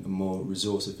implement a more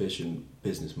resource-efficient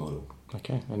business model?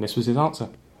 Okay, and this was his answer.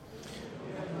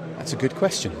 That's a good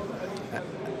question.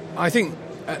 I think,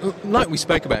 like we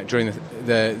spoke about during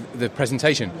the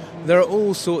presentation, there are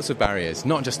all sorts of barriers,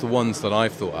 not just the ones that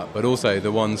I've thought up, but also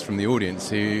the ones from the audience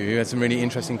who had some really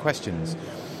interesting questions.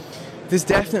 There's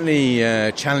definitely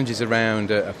challenges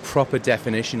around a proper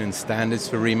definition and standards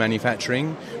for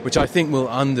remanufacturing, which I think will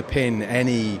underpin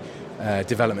any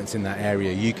developments in that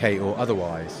area, UK or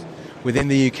otherwise. Within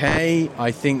the UK,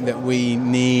 I think that we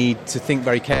need to think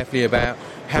very carefully about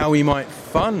how we might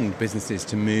fund businesses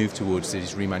to move towards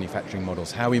these remanufacturing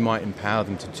models, how we might empower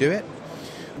them to do it.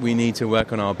 We need to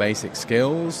work on our basic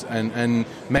skills and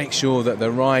make sure that the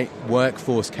right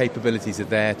workforce capabilities are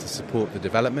there to support the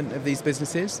development of these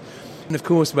businesses. And of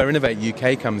course, where Innovate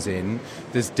UK comes in,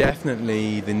 there's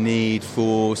definitely the need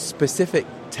for specific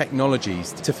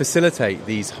technologies to facilitate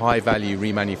these high-value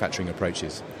remanufacturing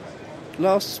approaches.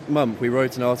 Last month we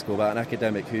wrote an article about an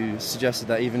academic who suggested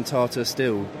that even Tata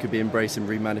Steel could be embracing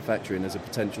remanufacturing as a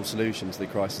potential solution to the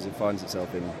crisis it finds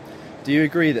itself in. Do you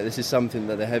agree that this is something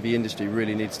that the heavy industry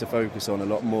really needs to focus on a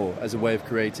lot more as a way of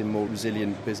creating more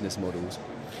resilient business models?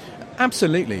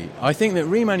 Absolutely. I think that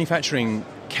remanufacturing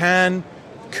can,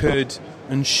 could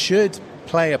and should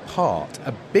play a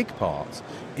big part,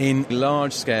 in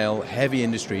large-scale heavy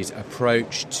industries'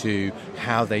 approach to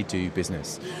how they do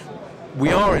business. We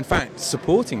are, in fact,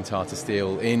 supporting Tata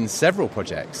Steel in several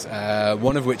projects,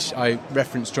 one of which I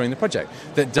referenced during the project,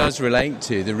 that does relate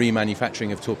to the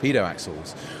remanufacturing of torpedo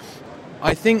axles.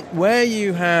 I think where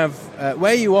you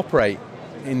operate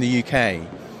in the UK,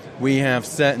 we have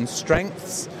certain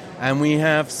strengths and we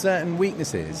have certain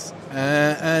weaknesses.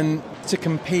 And to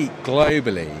compete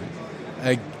globally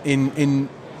in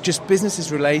just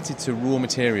businesses related to raw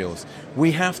materials,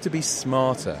 we have to be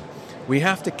smarter. We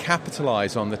have to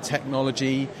capitalise on the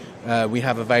technology we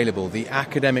have available, the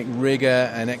academic rigour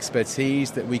and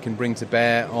expertise that we can bring to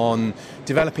bear on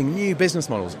developing new business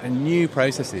models and new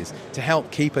processes to help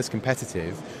keep us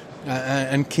competitive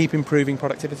and keep improving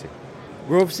productivity.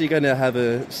 We're obviously going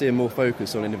to see a more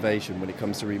focus on innovation when it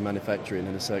comes to remanufacturing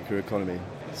and a circular economy.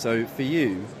 So for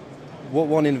you, what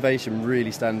one innovation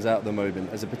really stands out at the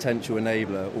moment as a potential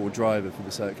enabler or driver for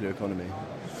the circular economy?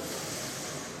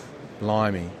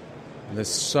 Blimey. There's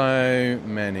so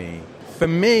many. For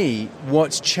me,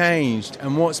 what's changed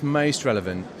and what's most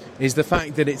relevant is the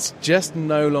fact that it's just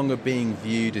no longer being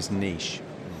viewed as niche.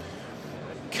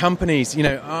 Companies,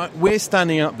 we're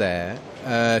standing up there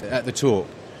at the talk,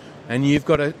 and you've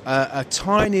got a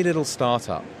tiny little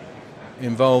startup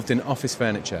involved in office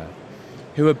furniture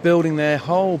who are building their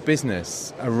whole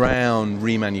business around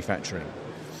remanufacturing.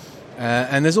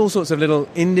 And there's all sorts of little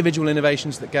individual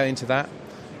innovations that go into that.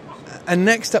 And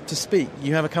next up to speak,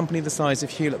 you have a company the size of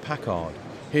Hewlett-Packard,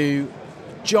 who,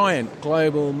 giant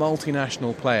global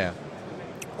multinational player,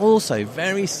 also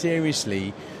very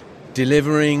seriously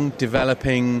delivering,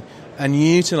 developing and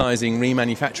utilising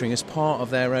remanufacturing as part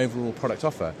of their overall product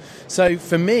offer. So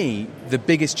for me, the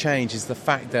biggest change is the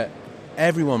fact that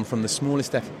everyone from the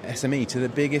smallest SME to the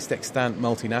biggest extant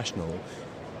multinational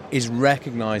is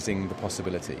recognising the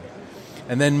possibility.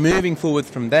 And then moving forward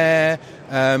from there,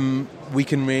 we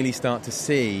can really start to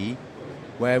see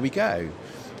where we go.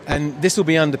 And this will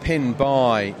be underpinned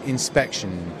by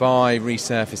inspection, by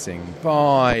resurfacing,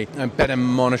 by better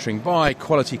monitoring, by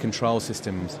quality control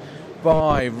systems,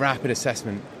 by rapid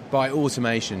assessment, by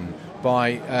automation,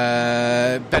 by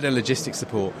better logistics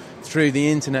support, through the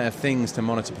Internet of Things to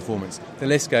monitor performance. The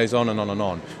list goes on and on and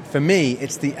on. For me,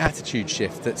 it's the attitude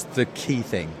shift that's the key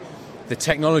thing. The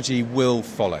technology will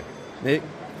follow. Nick,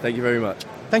 thank you very much.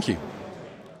 Thank you.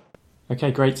 Okay,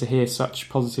 great to hear such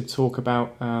positive talk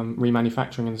about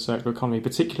remanufacturing in the circular economy,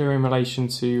 particularly in relation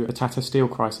to the Tata Steel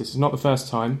crisis. It's not the first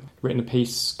time. I've written a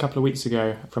piece a couple of weeks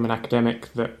ago from an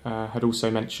academic that had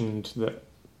also mentioned that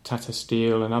Tata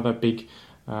Steel and other big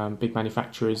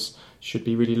manufacturers should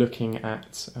be really looking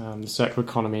at the circular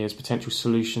economy as potential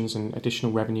solutions and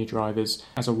additional revenue drivers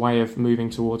as a way of moving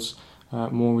towards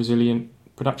more resilient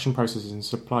production processes and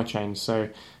supply chains. So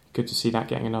good to see that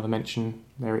getting another mention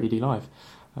there at ED Live.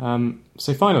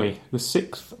 So finally, the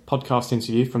sixth podcast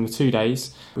interview from the 2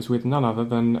 days was with none other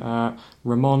than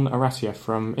Ramon Arratia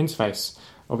from Interface.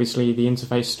 Obviously, the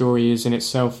Interface story is in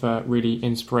itself a really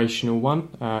inspirational one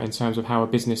in terms of how a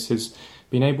business has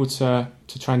been able to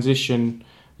transition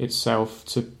itself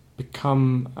to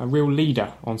become a real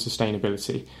leader on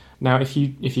sustainability. Now, if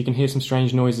you can hear some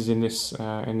strange noises in this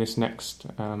next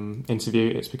interview,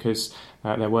 it's because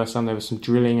there was some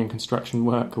drilling and construction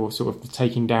work, or sort of the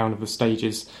taking down of the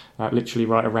stages, literally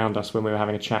right around us when we were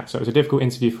having a chat. So it was a difficult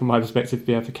interview from my perspective to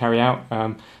be able to carry out,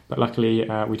 but luckily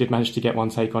we did manage to get one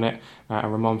take on it,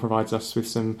 and Ramon provides us with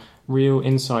some real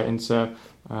insight into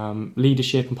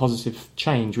leadership and positive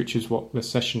change, which is what the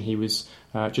session he was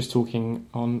just talking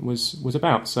on was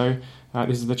about. So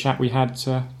this is the chat we had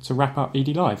to wrap up ED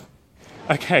Live.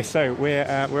 Okay, so we're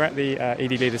at the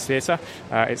ED Leaders Theatre.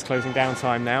 It's closing down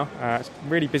time now. It's a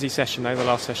really busy session though, the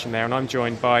last session there, and I'm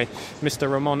joined by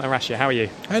Mr. Ramon Arratia. How are you?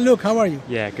 Hi Luke, how are you?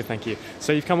 Yeah, good, thank you.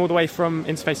 So you've come all the way from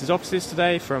Interface's offices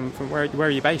today. From where are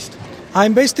you based?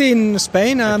 I'm based in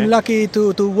Spain. I'm lucky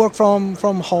to work from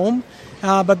home.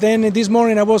 But then this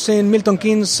morning I was in Milton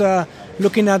Keynes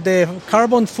looking at the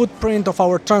carbon footprint of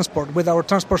our transport with our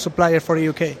transport supplier for the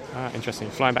UK.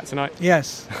 Interesting. Flying back tonight?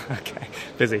 Yes. Okay,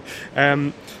 busy.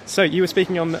 So you were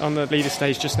speaking on the leader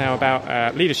stage just now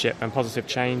about leadership and positive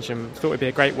change, and thought it would be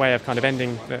a great way of kind of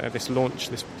ending this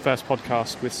first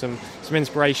podcast with some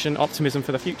inspiration, optimism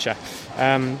for the future.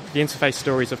 The Interface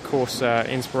story is, of course,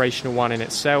 inspirational one in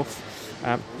itself.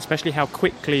 Especially how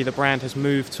quickly the brand has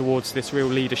moved towards this real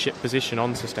leadership position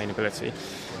on sustainability.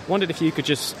 Wondered if you could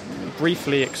just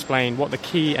briefly explain what the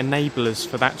key enablers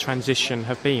for that transition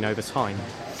have been over time.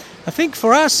 I think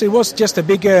for us it was just a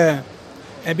big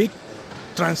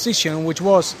transition, which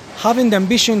was having the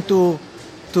ambition to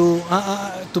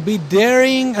be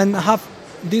daring and have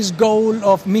this goal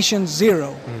of Mission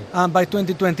Zero by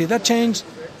 2020. That changed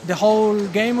the whole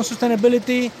game of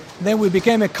sustainability. Then we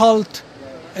became a cult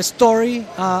story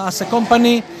as a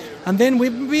company, and then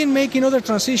we've been making other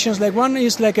transitions. Like one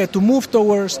is to move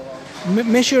towards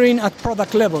measuring at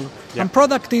product level, and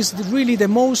product is really the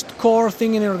most core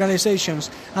thing in organizations,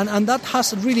 and that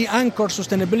has really anchored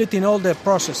sustainability in all the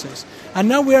processes. And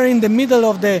now we are in the middle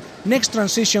of the next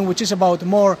transition, which is about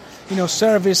more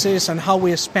services and how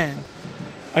we spend.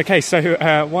 Okay,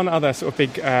 so one other sort of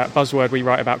big buzzword we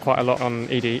write about quite a lot on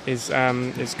ED is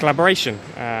collaboration,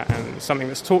 and something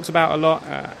that's talked about a lot.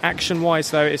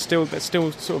 Action-wise, though, there's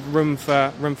still sort of room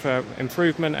for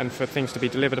improvement and for things to be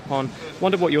delivered upon.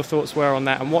 Wondered what your thoughts were on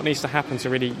that, and what needs to happen to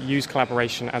really use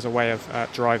collaboration as a way of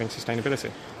driving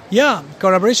sustainability. Yeah,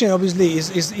 collaboration obviously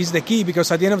is the key, because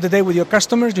at the end of the day with your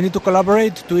customers you need to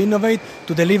collaborate, to innovate,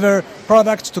 to deliver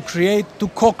products, to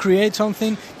co-create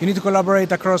something. You need to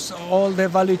collaborate across all the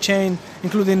value chain,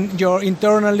 including your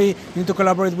internally. You need to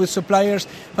collaborate with suppliers.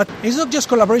 But it's not just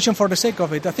collaboration for the sake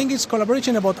of it. I think it's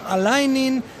collaboration about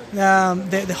aligning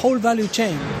the whole value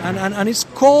chain, and it's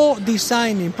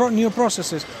co-designing new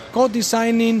processes,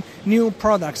 co-designing new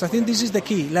products. I think this is the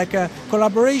key,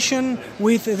 collaboration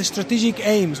with the strategic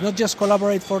aims, not just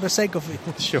collaborate for the sake of it.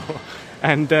 Sure.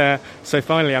 And so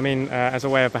finally, as a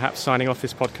way of perhaps signing off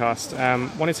this podcast,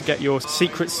 wanted to get your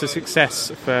secrets to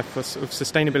success for sort of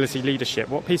sustainability leadership.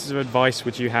 What pieces of advice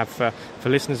would you have for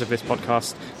listeners of this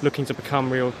podcast looking to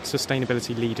become real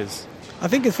sustainability leaders? I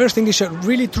think the first thing is to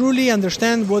really truly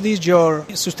understand what is your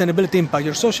sustainability impact,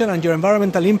 your social and your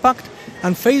environmental impact,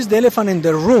 and face the elephant in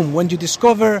the room when you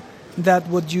discover that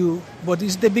what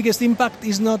is the biggest impact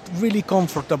is not really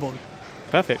comfortable.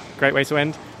 Perfect. Great way to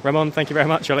end. Ramon, thank you very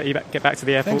much. I'll let you get back to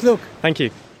the airport. Thanks, Luke. Thank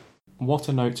you. What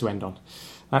a note to end on.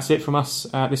 That's it from us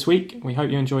this week. We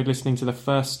hope you enjoyed listening to the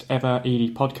first ever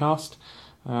ED podcast.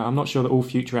 I'm not sure that all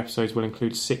future episodes will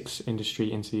include 6 industry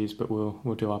interviews, but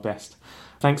we'll do our best.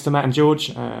 Thanks to Matt and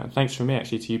George. Thanks from me,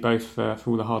 actually, to you both for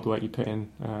all the hard work you put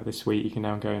in this week. You can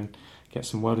now go and get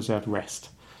some well-deserved rest.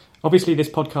 Obviously, this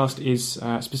podcast is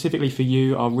specifically for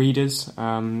you, our readers,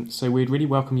 so we'd really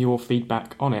welcome your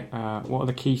feedback on it. What are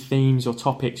the key themes or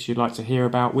topics you'd like to hear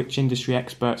about? Which industry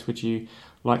experts would you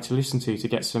like to listen to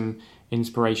get some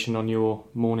inspiration on your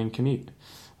morning commute?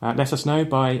 Let us know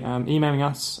by emailing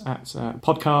us at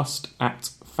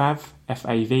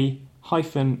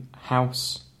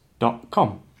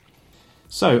podcast@fav-house.com.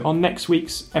 So, on next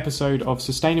week's episode of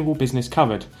Sustainable Business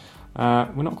Covered,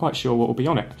 we're not quite sure what will be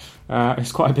on it.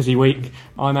 It's quite a busy week.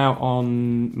 I'm out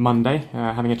on Monday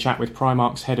having a chat with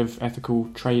Primark's head of ethical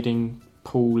trading,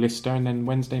 Paul Lister, and then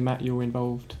Wednesday, Matt, you're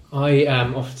involved. I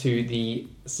am off to the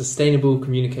Sustainable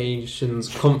Communications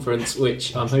Conference,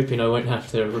 which I'm hoping I won't have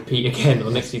to repeat again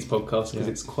on next week's podcast, because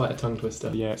it's quite a tongue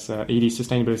twister. Yeah, it's ED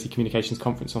Sustainability Communications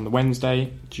Conference on the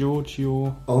Wednesday. George,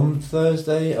 you're... On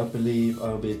Thursday, I believe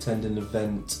I'll be attending an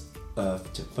event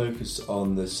to focus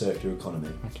on the circular economy.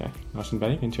 Okay, nice and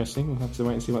vague, interesting. We'll have to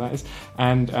wait and see what that is.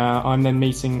 And I'm then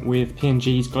meeting with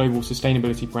P&G's Global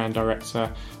Sustainability Brand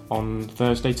Director on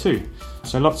Thursday too.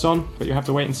 So lots on, but you'll have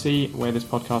to wait and see where this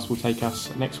podcast will take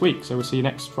us next week. So we'll see you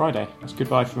next Friday. That's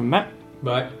goodbye from Matt.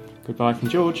 Bye. Goodbye from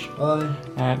George. Bye.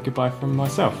 And goodbye from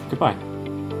myself. Goodbye.